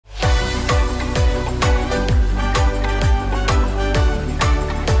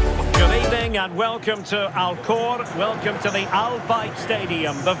and welcome to Al Khor. Welcome to the Al Bayt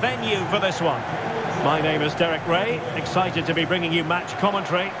Stadium, the venue for this one. My name is Derek Ray, excited to be bringing you match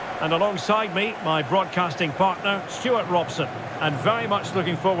commentary, and alongside me, my broadcasting partner, Stuart Robson, and very much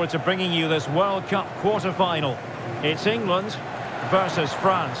looking forward to bringing you this World Cup quarter-final. It's England versus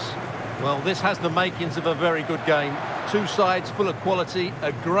France. Well, this has the makings of a very good game. Two sides full of quality,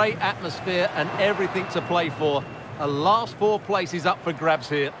 a great atmosphere and everything to play for. A last four places up for grabs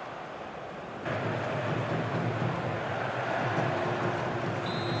here.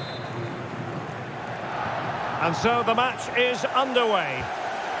 And so the match is underway.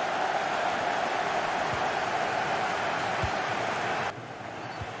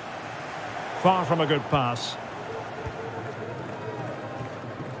 Far from a good pass.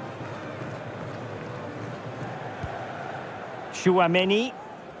 Chouameni.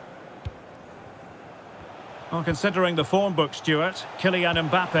 Well, considering the form book, Stuart, Kylian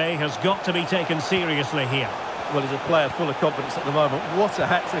Mbappe has got to be taken seriously here. Well, he's a player full of confidence at the moment. What a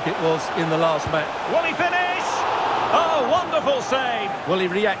hat-trick it was in the last match. Will he finish? Oh, wonderful save. Well, he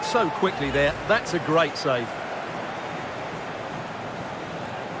reacts so quickly there. That's a great save.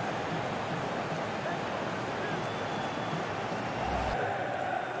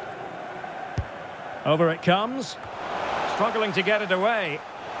 Over it comes. Struggling to get it away.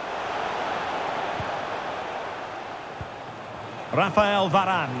 Rafael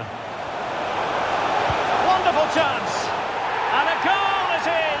Varane. Wonderful chance. And a goal it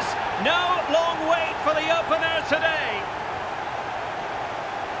is. No long wait for the opener today.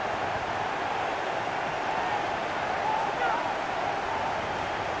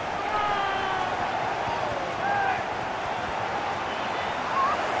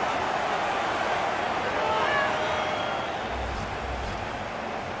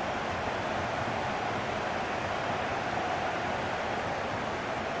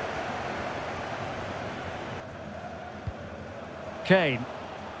 Kane.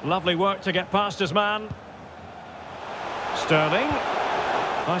 Lovely work to get past his man. Sterling.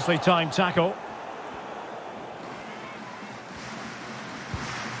 Nicely timed tackle.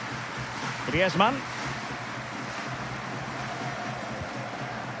 Griezmann.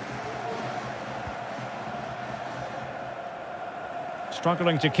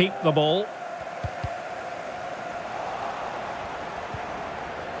 Struggling to keep the ball.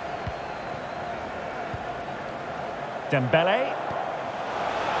 Dembele.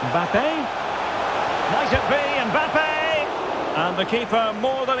 Mbappe. Might it be Mbappe? And the keeper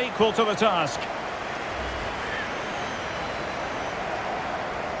more than equal to the task.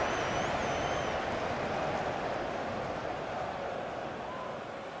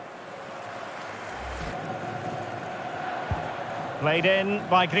 Played in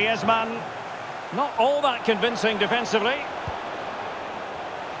by Griezmann. Not all that convincing defensively.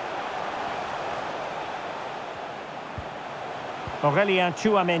 Aurelien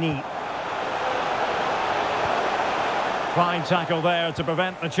Chouameni. Fine tackle there to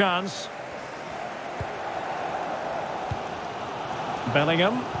prevent the chance.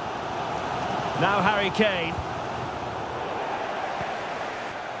 Bellingham. Now Harry Kane.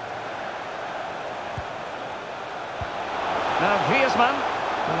 Now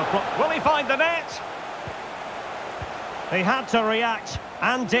Griezmann. Will he find the net? He had to react,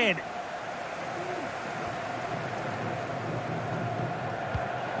 and did.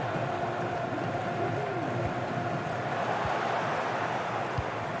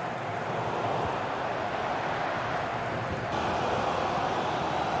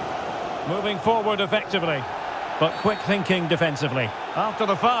 Moving forward effectively, but quick thinking defensively. After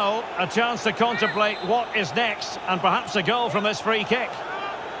the foul, a chance to contemplate what is next, and perhaps a goal from this free kick.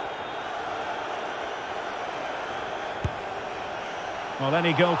 Well,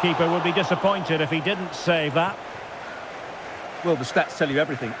 any goalkeeper would be disappointed if he didn't save that. Well, the stats tell you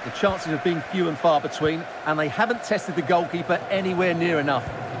everything. The chances have been few and far between, and they haven't tested the goalkeeper anywhere near enough.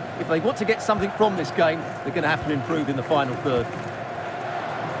 If they want to get something from this game, they're going to have to improve in the final third.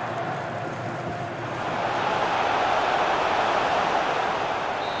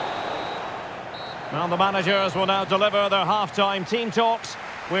 Well, the managers will now deliver their half-time team talks.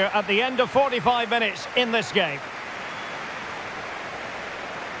 We're at the end of 45 minutes in this game.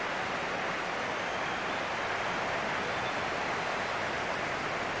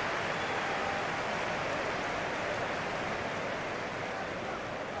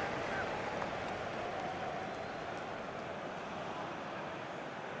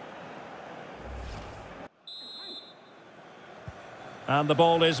 And the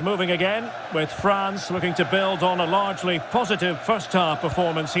ball is moving again, with France looking to build on a largely positive first-half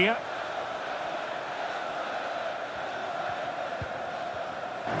performance here.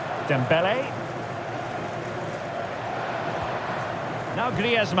 Dembele. Now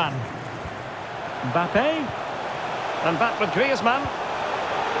Griezmann. Mbappe. And back with Griezmann.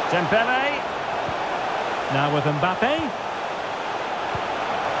 Dembele. Now with Mbappe.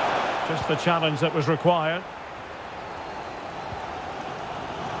 Just the challenge that was required.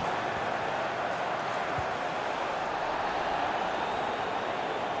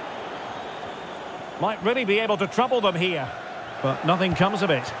 Might really be able to trouble them here, but nothing comes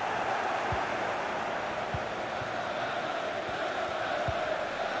of it.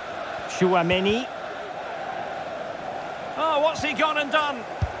 Chouameni. Oh, what's he gone and done?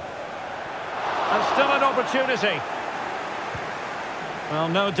 And still an opportunity. Well,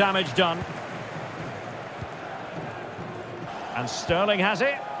 no damage done. And Sterling has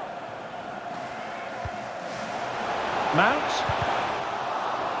it. Mount.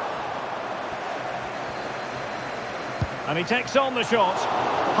 And he takes on the shot.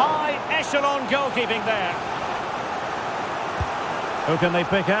 High echelon goalkeeping there. Who can they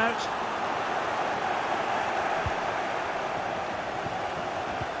pick out?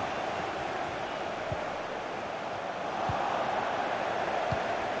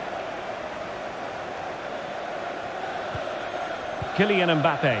 Kylian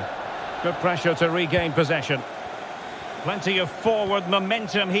Mbappe. Good pressure to regain possession. Plenty of forward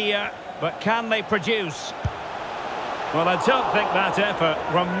momentum here, but can they produce? Well, I don't think that effort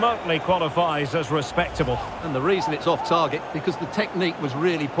remotely qualifies as respectable. And the reason it's off target, because the technique was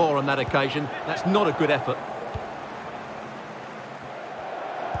really poor on that occasion. That's not a good effort.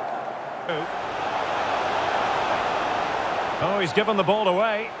 Oh, he's given the ball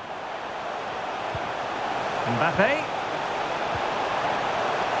away. Mbappe.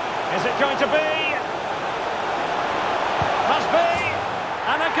 Is it going to be? Must be!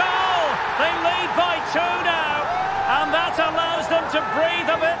 And a goal! They lead by 2 now. And that allows them to breathe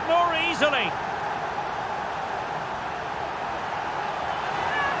a bit more easily.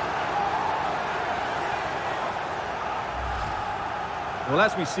 Well,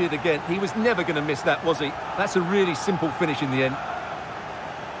 as we see it again, he was never going to miss that, was he? That's a really simple finish in the end.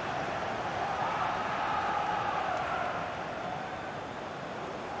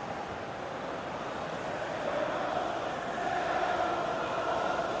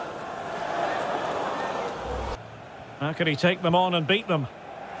 How can he take them on and beat them?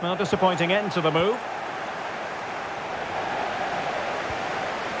 Well, disappointing end to the move.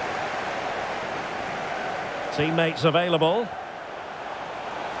 Teammates available.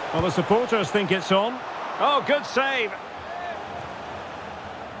 Well, the supporters think it's on. Oh, good save.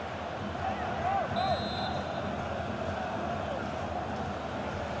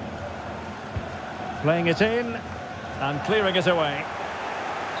 Playing it in and clearing it away.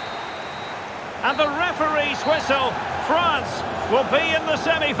 And the referee's whistle. France will be in the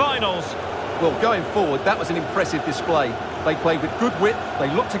semi-finals. Well, going forward, that was an impressive display. They played with good width, they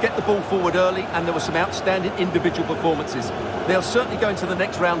looked to get the ball forward early, and there were some outstanding individual performances. They'll certainly go into the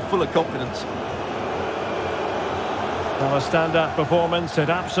next round full of confidence. Well, a stand-up performance it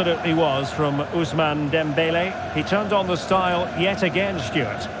absolutely was from Ousmane Dembele. He turned on the style yet again,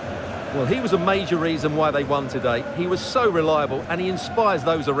 Stuart. Well, he was a major reason why they won today. He was so reliable, and he inspires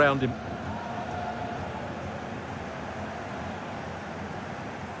those around him.